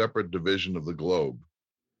constitute a separate division of the globe.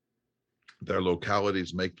 Their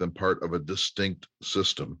localities make them part of a distinct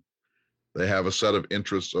system. They have a set of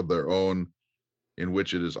interests of their own in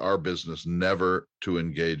which it is our business never to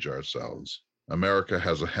engage ourselves. America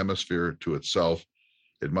has a hemisphere to itself.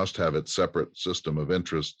 It must have its separate system of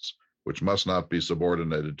interests, which must not be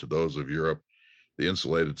subordinated to those of Europe, the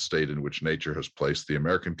insulated state in which nature has placed the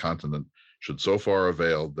American continent should so far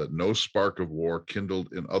avail that no spark of war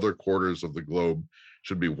kindled in other quarters of the globe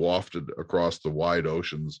should be wafted across the wide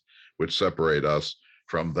oceans which separate us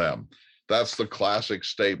from them. That's the classic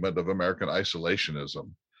statement of American isolationism.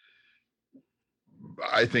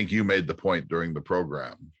 I think you made the point during the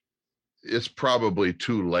program. It's probably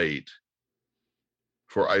too late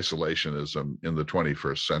for isolationism in the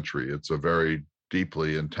 21st century. It's a very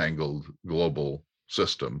deeply entangled global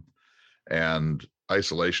system, and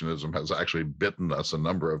isolationism has actually bitten us a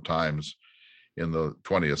number of times in the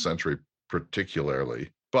 20th century, particularly.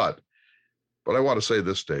 But I want to say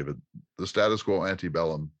this, David, the status quo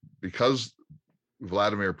antebellum, because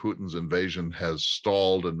Vladimir Putin's invasion has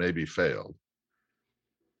stalled and maybe failed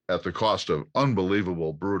at the cost of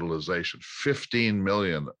unbelievable brutalization. 15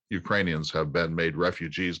 million Ukrainians have been made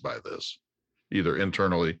refugees by this, either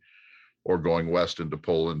internally or going west into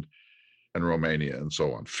Poland and Romania and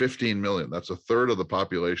so on. 15 million, that's a third of the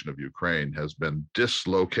population of Ukraine, has been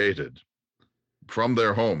dislocated from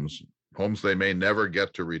their homes they may never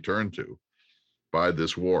get to return to by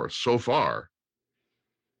this war so far.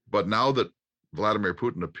 But now that Vladimir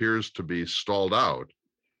Putin appears to be stalled out,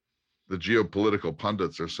 the geopolitical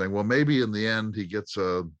pundits are saying, well, maybe in the end he gets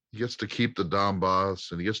to keep the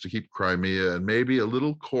Donbass and he gets to keep Crimea and maybe a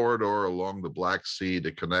little corridor along the Black Sea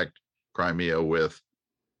to connect Crimea with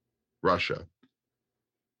Russia.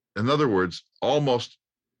 In other words, almost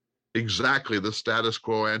exactly the status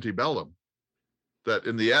quo antebellum, that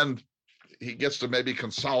in the end he gets to maybe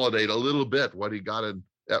consolidate a little bit what he got in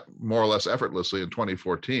more or less effortlessly in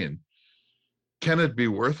 2014. Can it be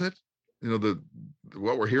worth it?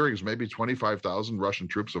 What we're hearing is maybe 25,000 Russian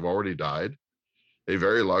troops have already died. A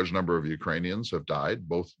very large number of Ukrainians have died,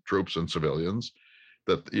 both troops and civilians.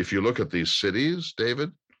 That if you look at these cities,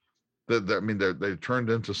 David, they've turned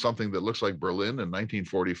into something that looks like Berlin in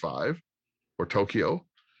 1945 or Tokyo.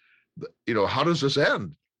 How does this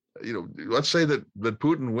end? Let's say that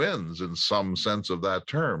Putin wins in some sense of that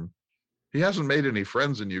term. He hasn't made any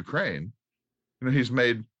friends in Ukraine. He's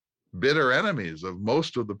made bitter enemies of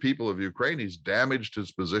most of the people of Ukraine. He's damaged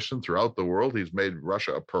his position throughout the world. He's made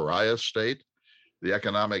Russia a pariah state. The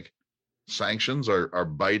economic sanctions are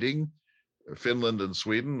biting. Finland and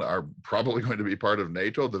Sweden are probably going to be part of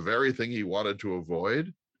NATO, the very thing he wanted to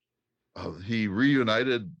avoid. He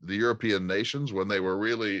reunited the European nations when they were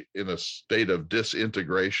really in a state of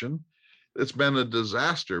disintegration. It's been a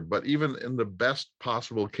disaster, but even in the best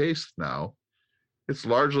possible case now, it's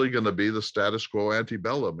largely going to be the status quo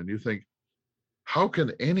antebellum. And you think, how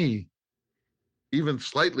can any even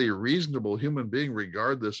slightly reasonable human being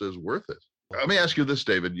regard this as worth it? Let me ask you this,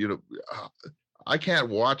 David. I can't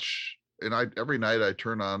watch, and every night I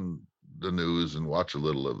turn on the news and watch a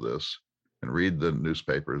little of this and read the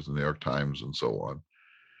newspapers, the New York Times and so on.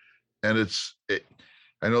 And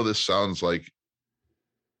I know this sounds like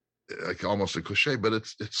almost a cliche, but it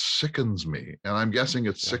sickens me. And I'm guessing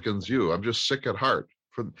it sickens you. I'm just sick at heart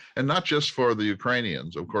and not just for the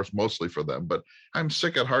Ukrainians, of course, mostly for them, but I'm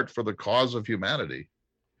sick at heart for the cause of humanity.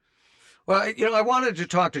 Well, I wanted to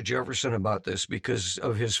talk to Jefferson about this because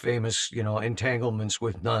of his famous, entanglements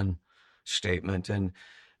with none statement. And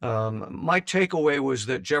my takeaway was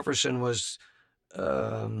that Jefferson was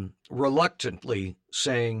reluctantly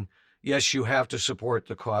saying, yes, you have to support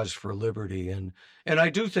the cause for liberty. And I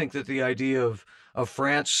do think that the idea of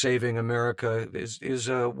France saving America is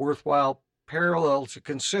a worthwhile parallel to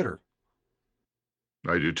consider.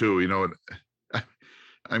 I do too.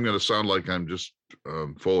 I'm going to sound like I'm just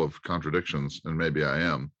full of contradictions, and maybe I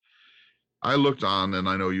am. I looked on, and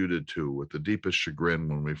I know you did too, with the deepest chagrin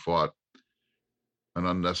when we fought an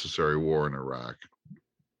unnecessary war in Iraq.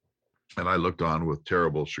 And I looked on with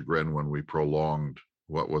terrible chagrin when we prolonged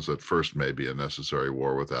what was at first maybe a necessary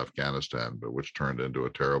war with Afghanistan, but which turned into a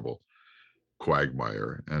terrible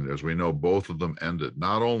quagmire. And as we know, both of them ended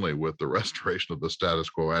not only with the restoration of the status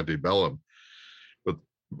quo antebellum, but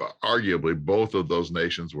arguably both of those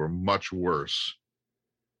nations were much worse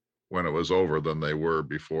when it was over than they were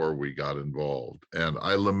before we got involved. And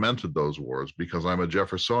I lamented those wars because I'm a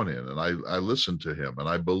Jeffersonian, and I listen to him and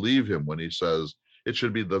I believe him when he says it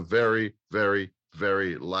should be the very, very,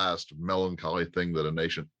 very last melancholy thing that a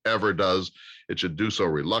nation ever does. It should do so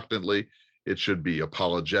reluctantly. It should be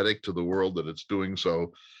apologetic to the world that it's doing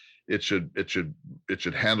so. It should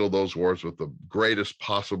handle those wars with the greatest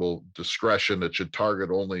possible discretion. It should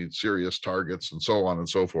target only serious targets and so on and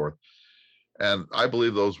so forth. And I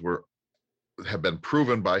believe those have been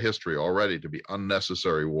proven by history already to be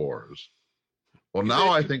unnecessary wars. Well, now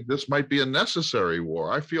I think this might be a necessary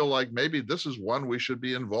war. I feel like maybe this is one we should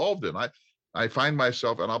be involved in. I find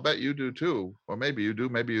myself, and I'll bet you do too, or maybe you do,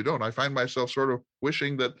 maybe you don't. I find myself sort of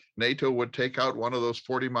wishing that NATO would take out one of those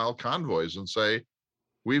 40-mile convoys and say,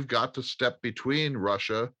 we've got to step between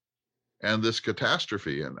Russia and this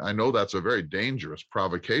catastrophe. And I know that's a very dangerous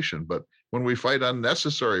provocation, but when we fight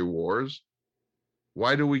unnecessary wars,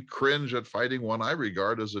 why do we cringe at fighting one I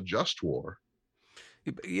regard as a just war?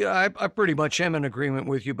 Yeah, I pretty much am in agreement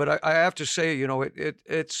with you, but I have to say,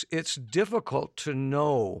 it's difficult to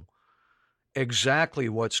know exactly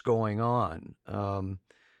what's going on.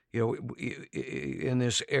 In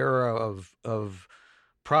this era of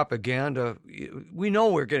propaganda, we know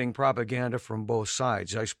we're getting propaganda from both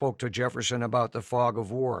sides. I spoke to Jefferson about the fog of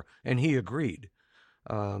war, and he agreed.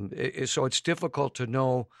 So it's difficult to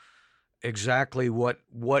know exactly what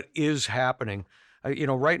is happening.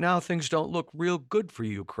 Right now things don't look real good for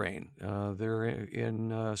Ukraine. They're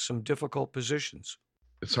in some difficult positions.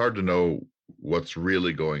 It's hard to know what's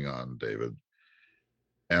really going on, David.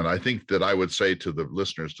 And I think that I would say to the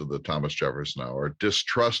listeners to the Thomas Jefferson Hour,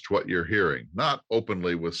 distrust what you're hearing, not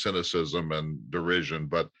openly with cynicism and derision,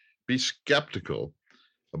 but be skeptical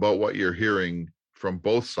about what you're hearing from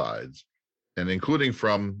both sides, and including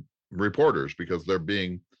from reporters, because they're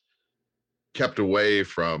being kept away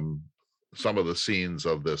from some of the scenes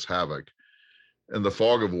of this havoc. And the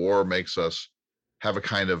fog of war makes us have a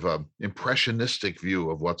kind of impressionistic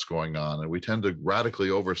view of what's going on, and we tend to radically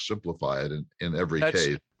oversimplify it in every That's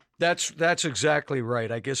case. that's exactly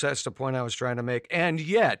right. I guess that's the point I was trying to make. And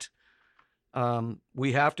yet,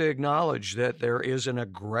 we have to acknowledge that there is an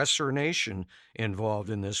aggressor nation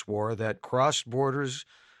involved in this war that crossed borders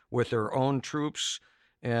with their own troops,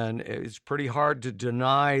 and it's pretty hard to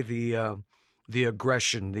deny the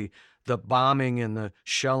aggression, the bombing and the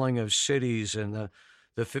shelling of cities, and the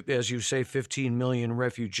as you say, 15 million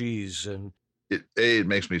refugees. And It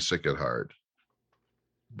makes me sick at heart,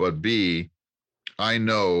 but B, I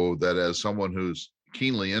know that as someone who's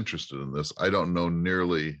keenly interested in this, I don't know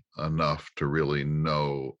nearly enough to really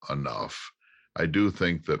know enough. I do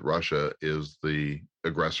think that Russia is the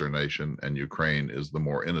aggressor nation and Ukraine is the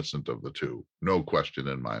more innocent of the two. No question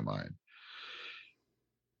in my mind.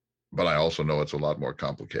 But I also know it's a lot more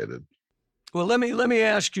complicated. well, let me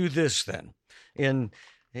ask you this then. In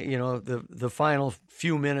the final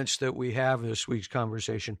few minutes that we have this week's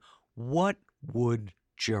conversation, what would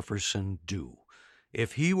Jefferson do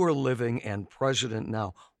if he were living and president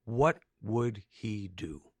now? What would he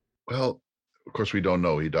do? Well, of course, we don't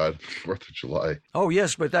know. He died 4th of July. Oh,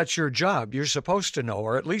 yes, but that's your job. You're supposed to know,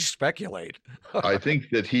 or at least speculate. I think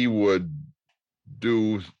that he would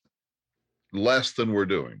do less than we're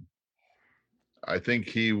doing. I think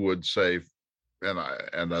he would say,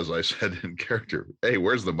 and as I said in character, hey,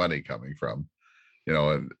 where's the money coming from?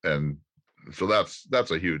 And so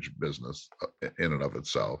that's a huge business in and of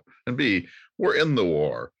itself. And B, we're in the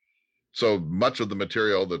war. So much of the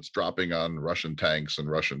material that's dropping on Russian tanks and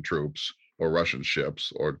Russian troops or Russian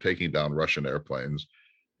ships or taking down Russian airplanes,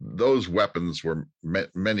 those weapons were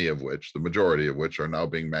many of which, the majority of which, are now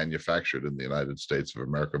being manufactured in the United States of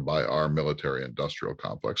America by our military industrial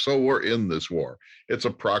complex. So we're in this war. It's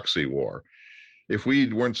a proxy war. If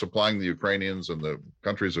we weren't supplying the Ukrainians and the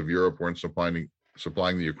countries of Europe weren't supplying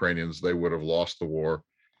the Ukrainians, they would have lost the war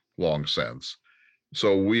long since.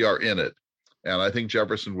 So we are in it. And I think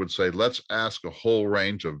Jefferson would say, let's ask a whole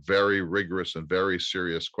range of very rigorous and very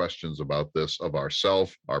serious questions about this, of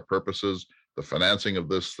ourself, our purposes, the financing of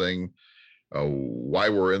this thing, why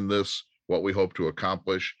we're in this, what we hope to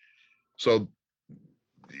accomplish. So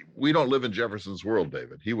we don't live in Jefferson's world,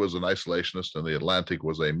 David. He was an isolationist, and the Atlantic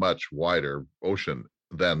was a much wider ocean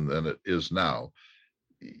then than it is now.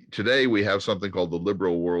 Today, we have something called the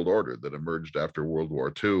liberal world order that emerged after World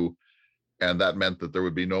War II, and that meant that there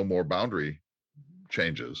would be no more boundary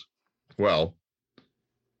changes. Well,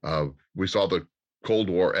 we saw the Cold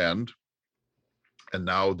War end, and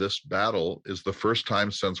now this battle is the first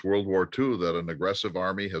time since World War II that an aggressive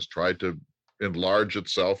army has tried to enlarge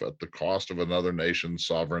itself at the cost of another nation's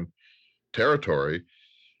sovereign territory.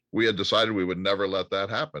 We had decided we would never let that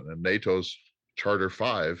happen. And NATO's Charter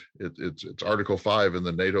 5, it's Article 5 in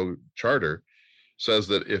the NATO Charter, says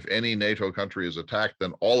that if any NATO country is attacked,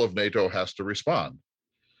 then all of NATO has to respond.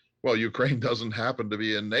 Well, Ukraine doesn't happen to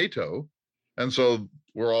be in NATO. And so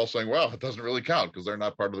we're all saying, well, it doesn't really count because they're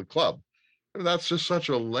not part of the club. And that's just such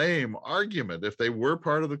a lame argument. If they were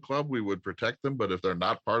part of the club, we would protect them. But if they're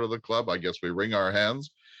not part of the club, I guess we wring our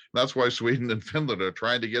hands. That's why Sweden and Finland are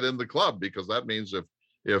trying to get in the club, because that means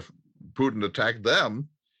if Putin attacked them,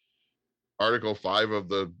 Article 5 of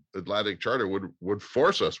the Atlantic Charter would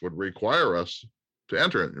force us, would require us to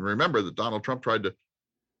enter it. And remember that Donald Trump tried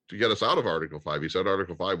to get us out of Article 5. He said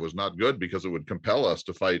Article 5 was not good because it would compel us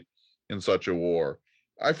to fight in such a war.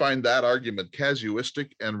 I find that argument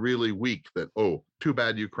casuistic and really weak, that, oh, too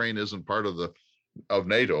bad Ukraine isn't part of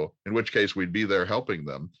NATO, in which case we'd be there helping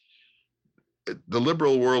them. The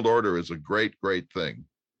liberal world order is a great, great thing.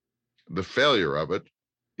 The failure of it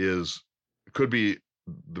could be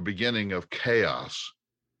the beginning of chaos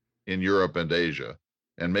in Europe and Asia,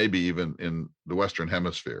 and maybe even in the Western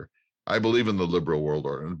Hemisphere. I believe in the liberal world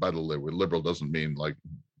order. And by the way, liberal doesn't mean like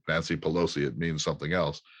Nancy Pelosi, it means something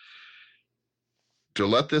else. To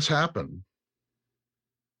let this happen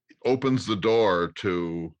opens the door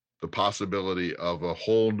to the possibility of a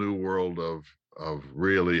whole new world of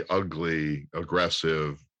really ugly,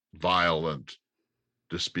 aggressive, violent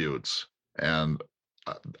disputes. And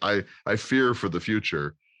I fear for the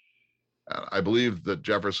future. I believe that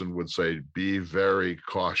Jefferson would say, be very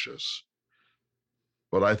cautious.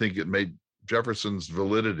 But I think Jefferson's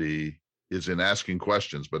validity is in asking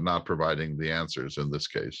questions, but not providing the answers in this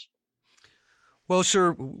case. Well,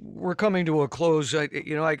 sir, we're coming to a close. I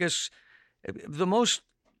guess the most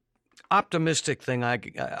optimistic thing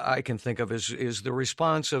I can think of is the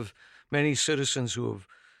response of many citizens who have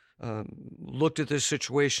looked at this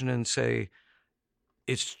situation and say,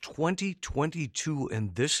 it's 2022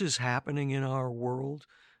 and this is happening in our world.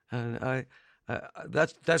 And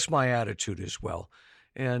that's my attitude as well.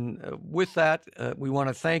 And with that, we want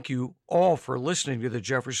to thank you all for listening to the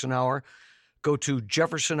Jefferson Hour. Go to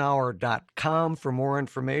jeffersonhour.com for more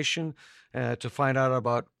information, to find out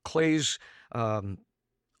about Clay's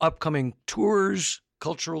upcoming tours,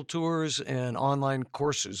 cultural tours, and online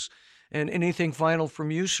courses. And anything final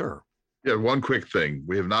from you, sir? Yeah, one quick thing.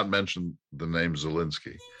 We have not mentioned the name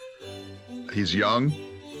Zelensky. He's young.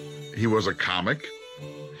 He was a comic.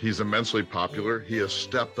 He's immensely popular. He has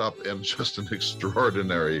stepped up in just an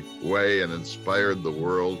extraordinary way and inspired the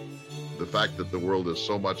world. The fact that the world is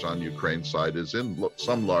so much on Ukraine's side is in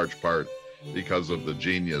some large part because of the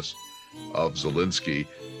genius of Zelensky.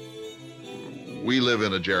 We live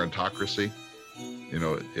in a gerontocracy. You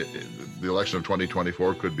know, the election of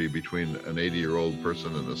 2024 could be between an 80-year-old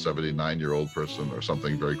person and a 79-year-old person, or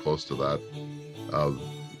something very close to that.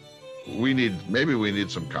 Maybe we need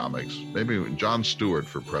some comics. Maybe Jon Stewart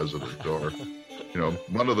for president, or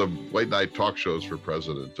one of the late night talk shows for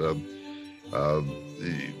president.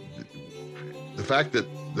 The fact that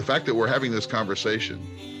we're having this conversation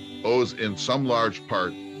owes in some large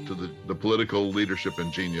part to the political leadership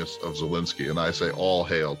and genius of Zelensky, and I say all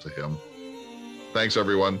hail to him. Thanks,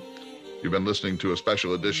 everyone. You've been listening to a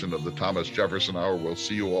special edition of the Thomas Jefferson Hour. We'll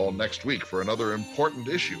see you all next week for another important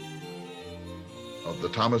issue of the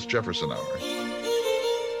Thomas Jefferson Hour.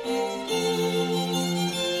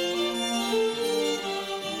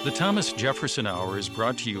 The Thomas Jefferson Hour is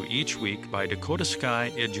brought to you each week by Dakota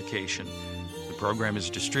Sky Education. The program is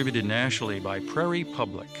distributed nationally by Prairie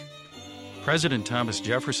Public. President Thomas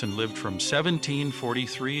Jefferson lived from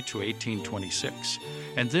 1743 to 1826,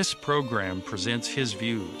 and this program presents his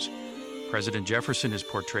views. President Jefferson is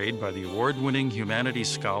portrayed by the award-winning humanities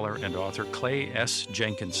scholar and author Clay S.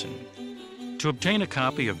 Jenkinson. To obtain a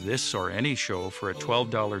copy of this or any show for a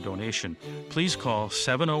 $12 donation, please call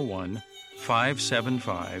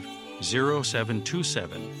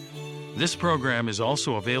 701-575-0727. This program is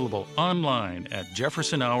also available online at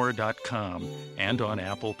jeffersonhour.com and on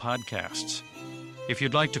Apple Podcasts. If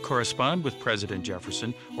you'd like to correspond with President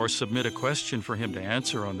Jefferson or submit a question for him to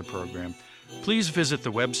answer on the program, please visit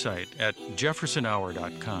the website at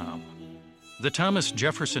jeffersonhour.com. The Thomas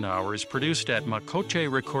Jefferson Hour is produced at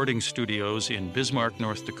Makoche Recording Studios in Bismarck,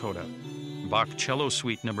 North Dakota. Bach Cello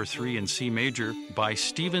Suite No. 3 in C Major by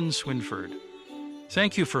Stephen Swinford.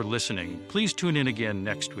 Thank you for listening. Please tune in again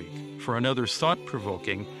next week for another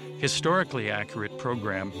thought-provoking, historically accurate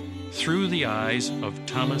program, Through the Eyes of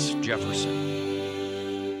Thomas Jefferson.